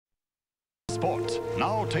Sport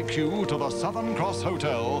now takes you to the Southern Cross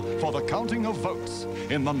Hotel for the counting of votes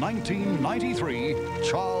in the 1993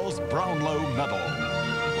 Charles Brownlow Medal.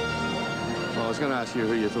 Well, I was going to ask you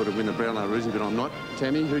who you thought would win the Brownlow, Rosie, but I'm not.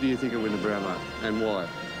 Tammy, who do you think will win the Brownlow and why?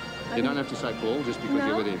 You don't have to say Paul just because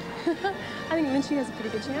you're with him. I think Lynchie has a pretty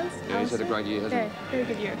good chance. Yeah, he's had a great year, hasn't he? Yeah, very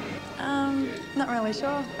good year. Not really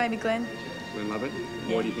sure. Maybe Glenn. Glenn Lovett?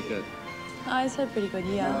 Yeah. Why do you think that? Oh, he's had a pretty good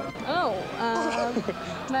year.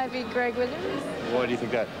 Maybe Greg Williams. Why do you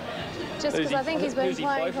think that? Just because I think he's been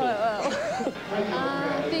playing quite well.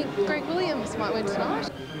 I think Greg Williams might win tonight.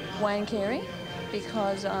 Wayne Carey,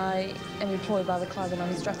 because I am employed by the club and I'm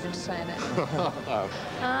instructed to say that.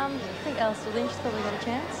 I think Alistair Lynch's probably got a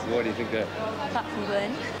chance. Why do you think that? Apart from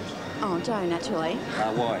Glenn. Oh, Joe, naturally.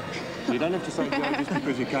 Why? You don't have to say Joe just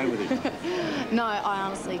because you came with him. No, I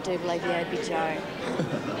honestly do believe yeah, it'd be Joe.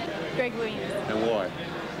 Greg Williams. And why?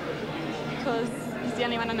 Because he's the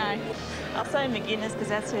only one I know. I'll say McGuinness because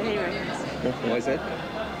that's who he reckons. Why is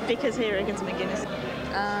that? Because he reckons McGuinness.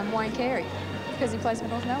 Wayne Carey, because he plays for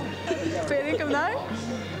North Melbourne. Fair income, no?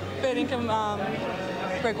 Fair income,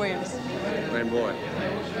 Greg Williams. And why?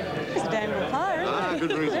 He's a damn good player.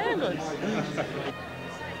 Good reason. Damn good.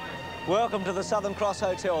 Welcome to the Southern Cross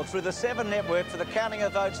Hotel through the 7 network for the counting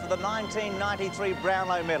of votes for the 1993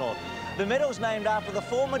 Brownlow Medal. The medal's named after the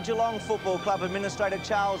former Geelong Football Club administrator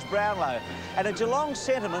Charles Brownlow, and a Geelong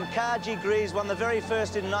sentiment, Cargie Greaves won the very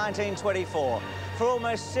first in 1924. For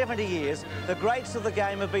almost 70 years, the greats of the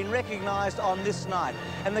game have been recognised on this night,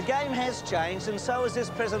 and the game has changed and so has this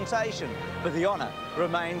presentation, but the honour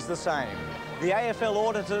remains the same. The AFL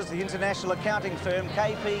auditors, the international accounting firm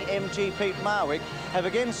KPMG Pete Marwick, have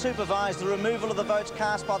again supervised the removal of the votes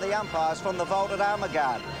cast by the umpires from the vault at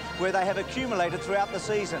Armagard, where they have accumulated throughout the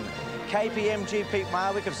season. KPMG Pete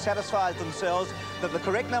Marwick have satisfied themselves that the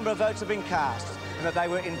correct number of votes have been cast and that they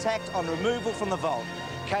were intact on removal from the vault.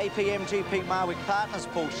 KPMG Pete Marwick partners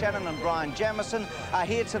Paul Shannon and Brian Jamieson are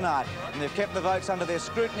here tonight, and they've kept the votes under their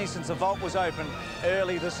scrutiny since the vault was opened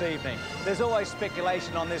early this evening. There's always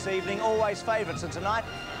speculation on this evening, always favourites, and tonight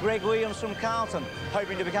Greg Williams from Carlton,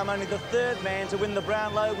 hoping to become only the 3rd man to win the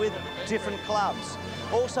Brownlow with different clubs.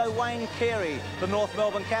 Also Wayne Carey, the North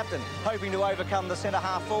Melbourne captain, hoping to overcome the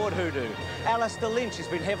centre-half forward hoodoo. Alistair Lynch has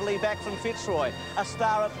been heavily backed from Fitzroy, a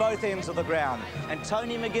star at both ends of the ground. And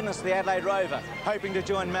Tony McGuinness, the Adelaide Rover, hoping to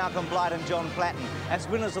join Malcolm Blight and John Platten as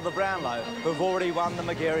winners of the Brownlow, who've already won the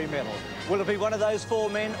Magarey Medal. Will it be one of those 4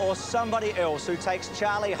 men or somebody else who takes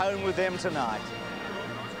Charlie home with them tonight?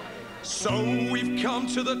 So we've come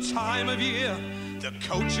to the time of year. The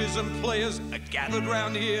coaches and players are gathered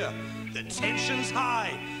round here. The tension's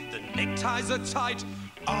high, the neckties are tight.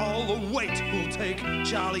 All the weight will take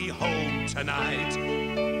Charlie home tonight.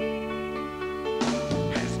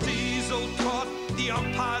 Has Diesel caught the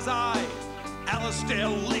umpire's eye? Alistair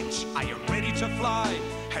Lynch, are you ready to fly?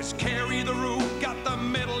 Has Carey the Roo got the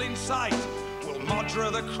medal in sight? Will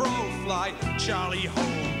Modra the Crow fly Charlie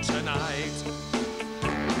home tonight?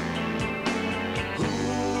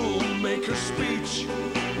 Who'll make a speech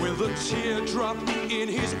with a teardrop in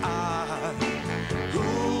his eye?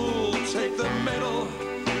 Who'll take the medal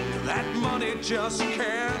that money just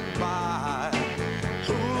can't buy?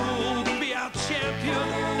 Who'll be our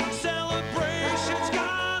champion? Celebration's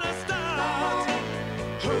gonna start.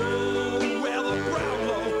 Who'll wear the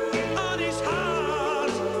Brownlow on his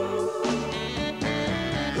heart?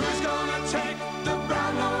 Who's gonna take the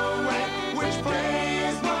Brownlow away? Which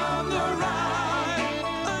players won the ride?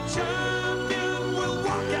 A champion will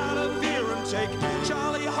walk out of here and take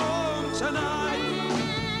Charlie home tonight.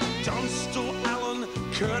 Dunstall, Allen,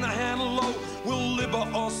 Kernahan, Lowe, will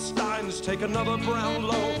Libba or Steins take another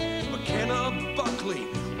Brownlow? McKenna, Buckley,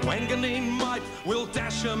 Wanganeen, Mike, will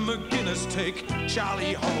Dasher, McGuinness take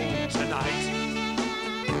Charlie home tonight?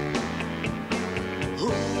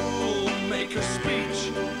 Who'll make a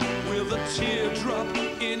speech with a teardrop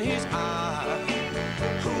in his eye?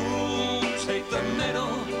 Who'll take the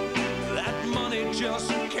medal that money just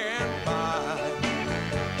can't buy?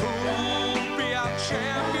 Who'll be our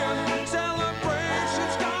champion?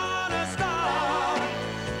 Celebration's gonna start.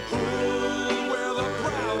 Who'll wear the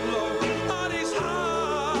Brownlow on his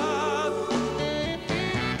heart?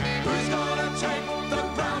 Who's gonna take the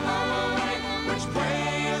Brownlow away? Which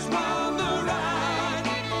players won the ride?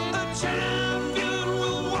 A champion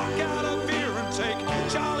will walk out of here and take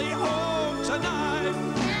Charlie home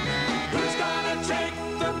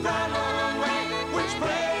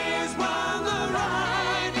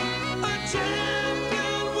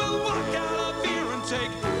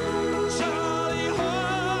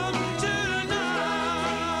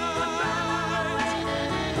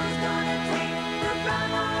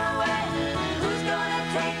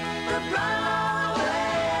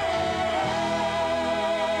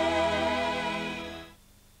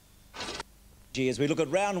As we look at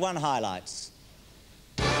round one highlights.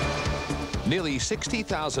 Nearly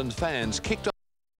 60,000 fans kicked off